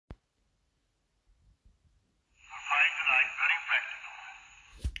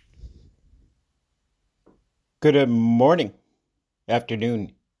Good morning,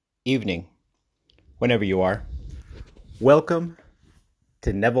 afternoon, evening, whenever you are. Welcome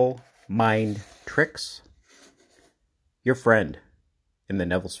to Neville Mind Tricks, your friend in the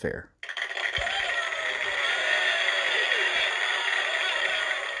Neville Sphere.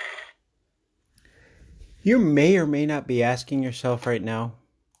 You may or may not be asking yourself right now,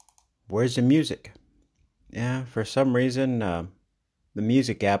 where's the music? Yeah, for some reason, the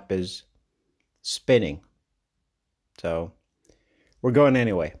music app is spinning. So, we're going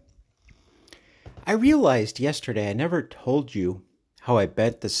anyway. I realized yesterday I never told you how I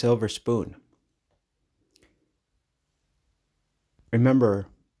bent the silver spoon. Remember,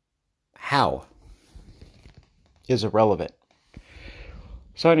 how is irrelevant.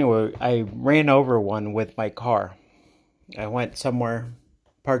 So anyway, I ran over one with my car. I went somewhere,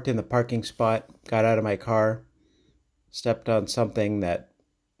 parked in the parking spot, got out of my car, stepped on something that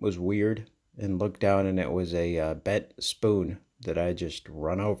was weird, and looked down, and it was a bent spoon that I just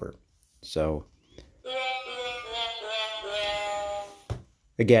run over. So,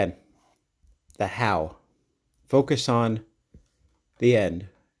 again, the how. Focus on the end,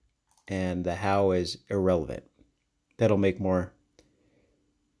 and the how is irrelevant. That'll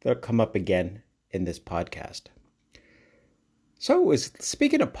come up again in this podcast. So,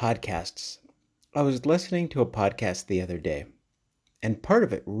 speaking of podcasts, I was listening to a podcast the other day, and part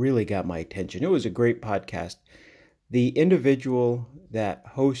of it really got my attention. It was a great podcast. The individual that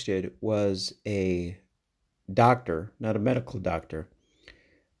hosted was a doctor, not a medical doctor,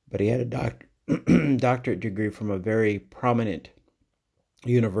 but he had a doctorate degree from a very prominent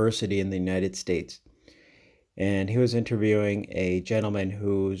university in the United States. And he was interviewing a gentleman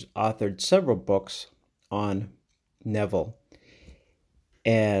who's authored several books on Neville.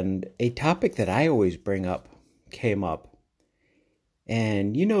 And a topic that I always bring up came up.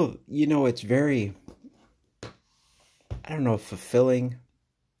 And you know, it's very, I don't know if fulfilling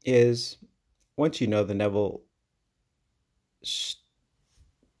is, once you know the Neville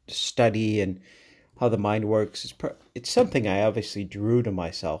study and how the mind works, it's something I obviously drew to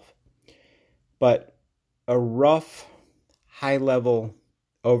myself. But a rough, high-level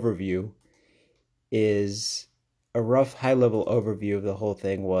overview of the whole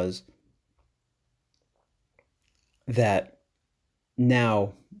thing was that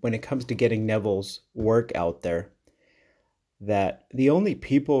now, when it comes to getting Neville's work out there, that the only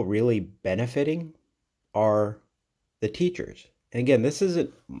people really benefiting are the teachers. And again,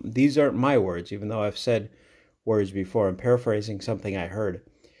 these aren't my words, even though I've said words before. I'm paraphrasing something I heard.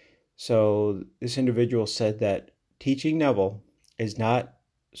 So this individual said that teaching Neville is not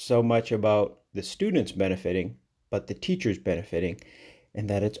so much about the students benefiting, but the teachers benefiting, and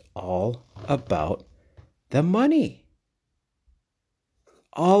that it's all about the money.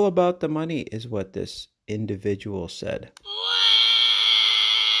 All about the money is what this individual said.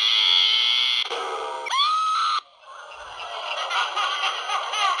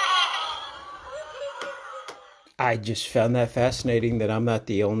 I just found that fascinating that I'm not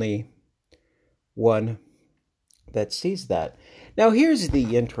the only one that sees that. Now, here's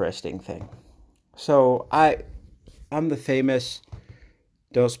the interesting thing. So, I'm the famous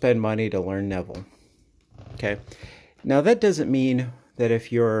don't spend money to learn Neville. Okay? Now, that doesn't mean that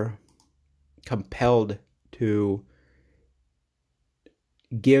if you're compelled to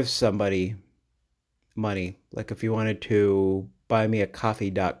give somebody money, like if you wanted to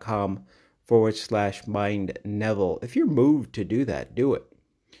buymeacoffee.com/mind Neville, if you're moved to do that, do it.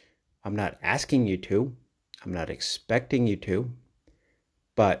 I'm not asking you to. I'm not expecting you to.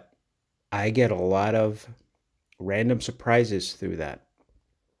 But I get a lot of random surprises through that.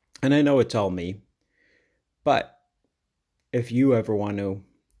 And I know it's all me. But if you ever want to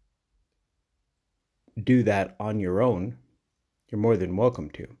do that on your own, you're more than welcome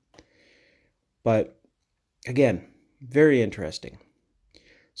to. But again, very interesting.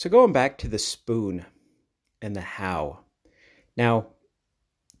 So going back to the spoon and the how. Now,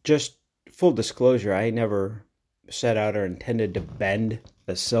 just full disclosure, I never set out or intended to bend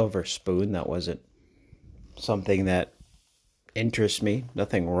a silver spoon. That wasn't something that interests me.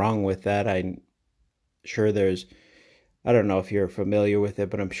 Nothing wrong with that. I'm sure I don't know if you're familiar with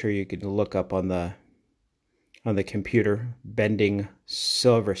it, but I'm sure you can look up on the computer bending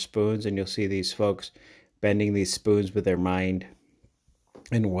silver spoons, and you'll see these folks bending these spoons with their mind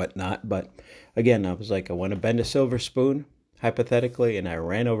and whatnot. But again, I was like, I want to bend a silver spoon, hypothetically, and I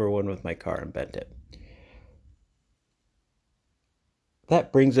ran over one with my car and bent it.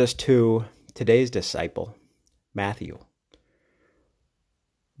 That brings us to today's disciple, Matthew,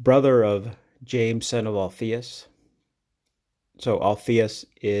 brother of James, son of Alphaeus. So Alphaeus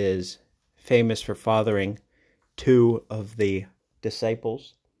is famous for fathering 2 of the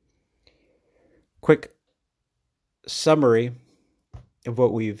disciples. Quick summary of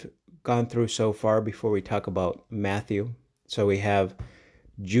what we've gone through so far before we talk about Matthew. So we have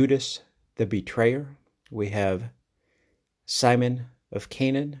Judas the betrayer. We have Simon of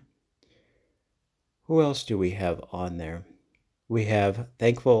Canaan. Who else do we have on there? We have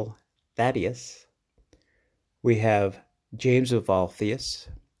thankful Thaddeus. We have James of Alphaeus.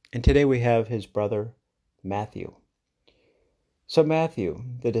 And today we have his brother Matthew. So Matthew,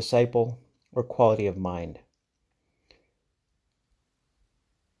 the disciple or quality of mind.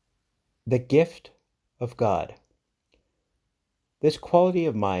 The gift of God. This quality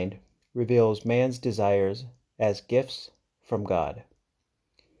of mind reveals man's desires as gifts from God.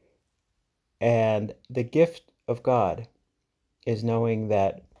 And the gift of God is knowing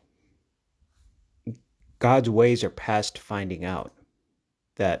that God's ways are past finding out,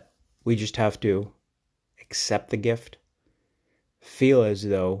 that we just have to accept the gift, feel as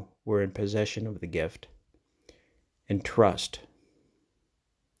though we're in possession of the gift, and trust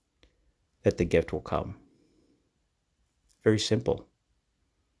that the gift will come. Very simple.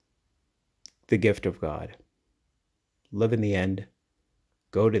 The gift of God. Live in the end.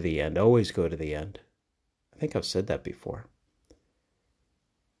 Go to the end. Always go to the end. I think I've said that before.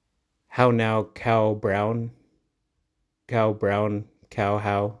 How now, cow brown? Cow brown, cow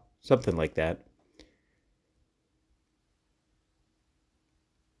how? Something like that.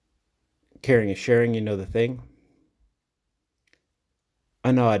 Caring is sharing, you know the thing.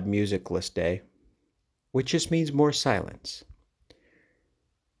 An odd musicless day, which just means more silence.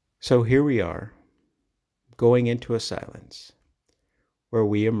 So here we are, going into a silence where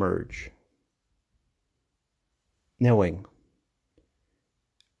we emerge, knowing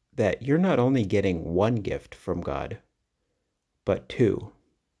that you're not only getting one gift from God, but 2.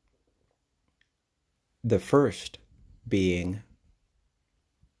 The first being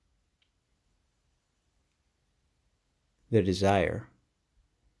the desire,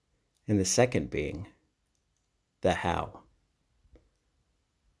 and the second being the how.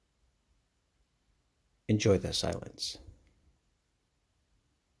 Enjoy the silence.